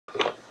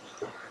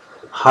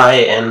Hi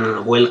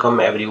and welcome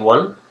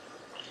everyone.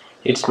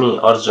 It's me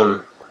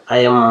Arjun. I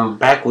am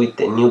back with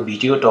a new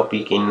video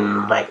topic in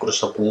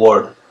Microsoft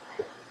Word.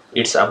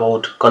 It's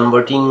about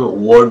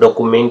converting Word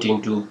document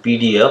into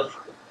PDF,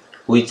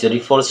 which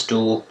refers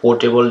to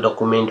portable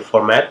document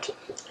format.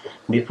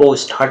 Before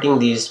starting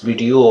this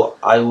video,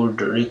 I would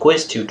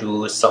request you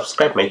to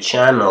subscribe my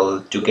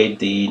channel to get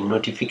the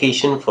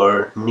notification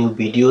for new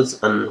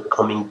videos and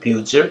coming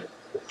future.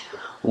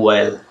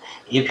 Well,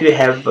 if you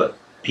have a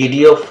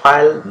PDF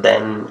file,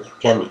 then you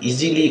can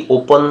easily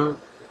open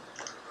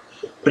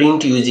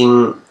print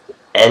using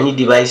any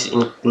device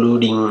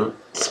including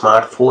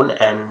smartphone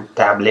and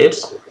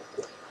tablets.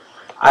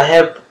 I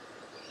have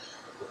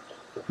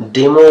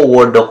demo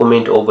Word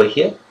document over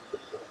here.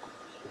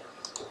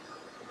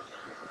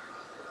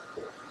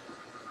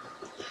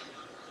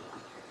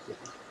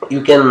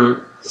 You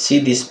can see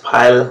this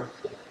file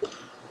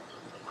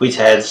which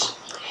has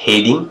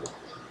heading,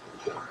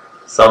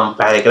 some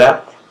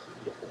paragraph,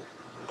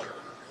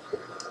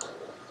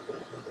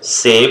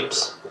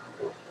 shapes,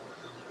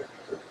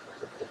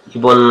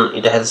 even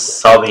it has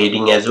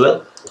subheading as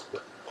well,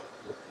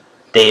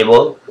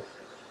 table,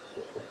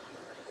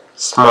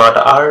 smart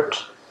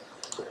art,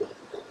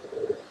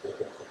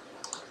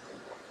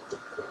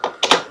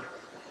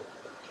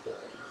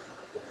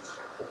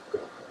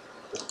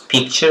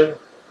 picture,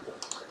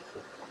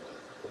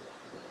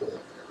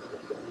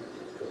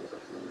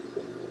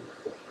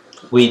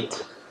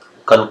 with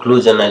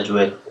conclusion as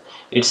well.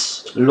 It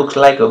looks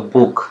like a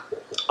book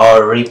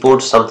or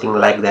report, something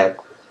like that.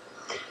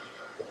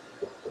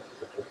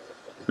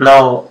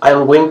 Now I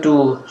am going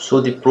to show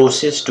the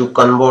process to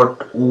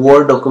convert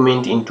Word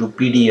document into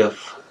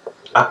PDF.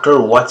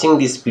 After watching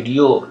this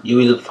video, you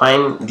will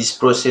find this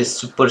process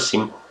super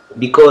simple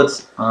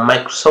because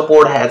Microsoft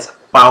Word has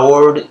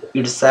powered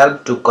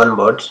itself to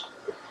convert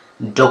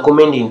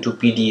document into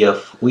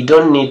PDF. We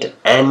don't need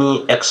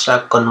any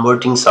extra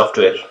converting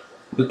software.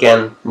 You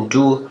can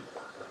do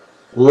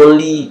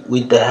only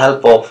with the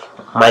help of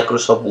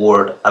Microsoft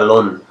Word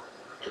alone.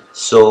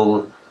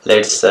 So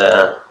let's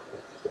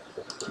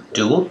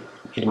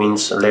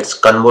let's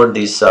convert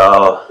this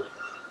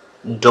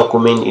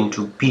document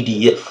into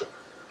PDF.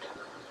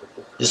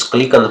 Just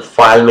click on the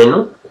file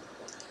menu,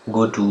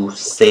 go to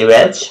save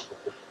as,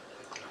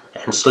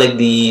 and select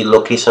the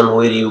location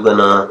where you're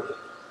gonna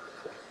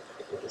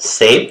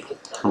save.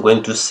 I'm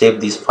going to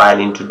save this file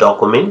into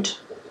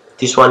document.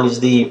 This one is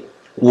the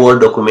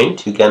Word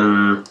document. You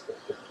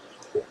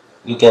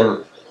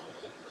can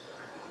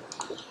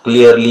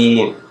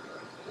clearly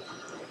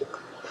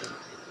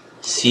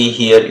see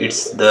here,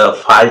 it's the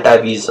file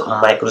type is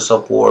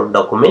Microsoft Word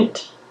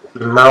document.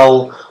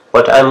 Now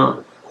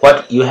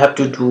what you have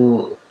to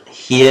do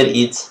here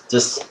is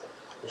just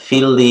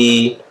fill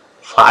the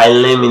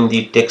file name in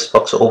the text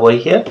box over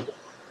here.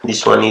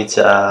 This one is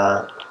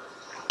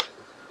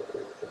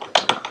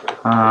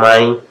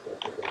my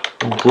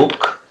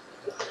book,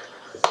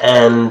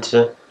 and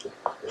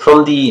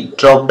from the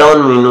drop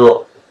down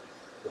menu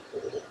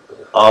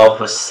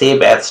of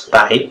save as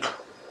type,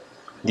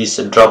 this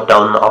drop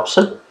down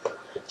option,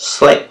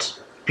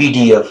 select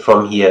PDF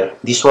from here.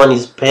 This one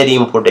is very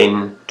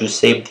important to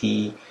save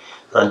the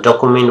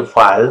document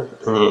file.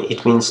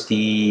 It means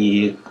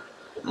the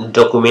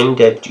document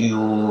that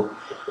you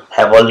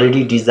have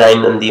already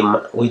designed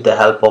with the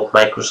help of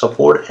Microsoft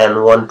Word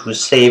and want to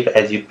save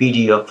as a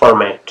PDF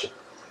format.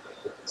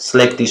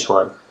 Select this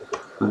one,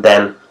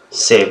 then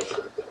save.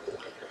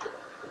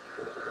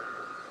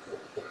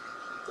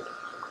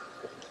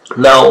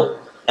 Now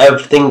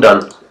everything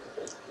done.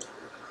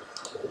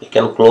 You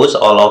can close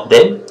all of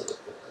them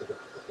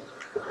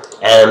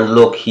and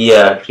look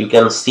here, you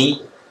can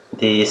see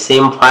the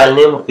same file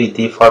name with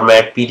the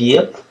format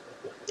PDF.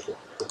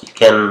 You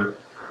can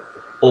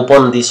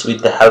open this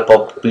with the help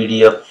of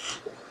PDF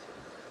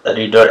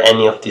reader,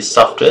 any of this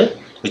software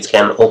which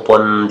can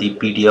open the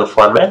PDF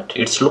format.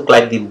 It's look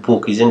like the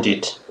book, isn't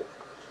it?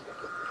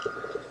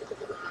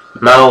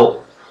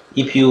 Now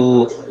if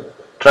you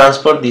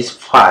transfer this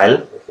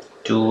file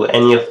to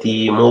any of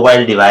the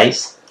mobile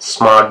device,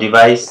 smart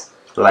device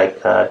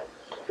like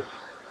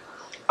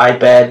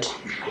iPad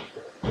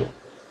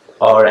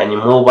or any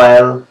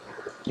mobile,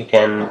 you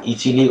can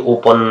easily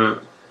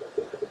open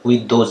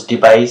with those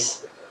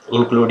devices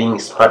including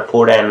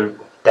smartphone and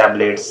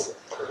tablets.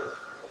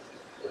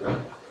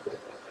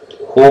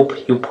 Hope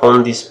you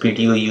found this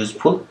video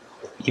useful.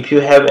 If you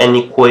have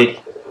any query,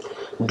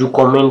 do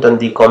comment on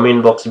the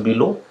comment box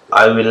below.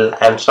 I will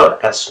answer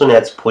as soon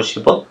as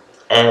possible.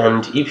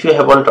 And if you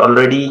haven't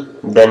already,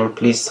 then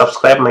please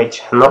subscribe my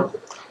channel,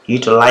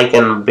 hit like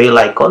and bell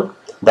icon.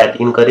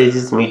 That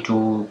encourages me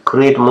to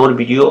create more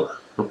video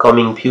in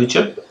coming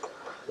future.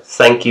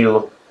 Thank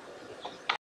you.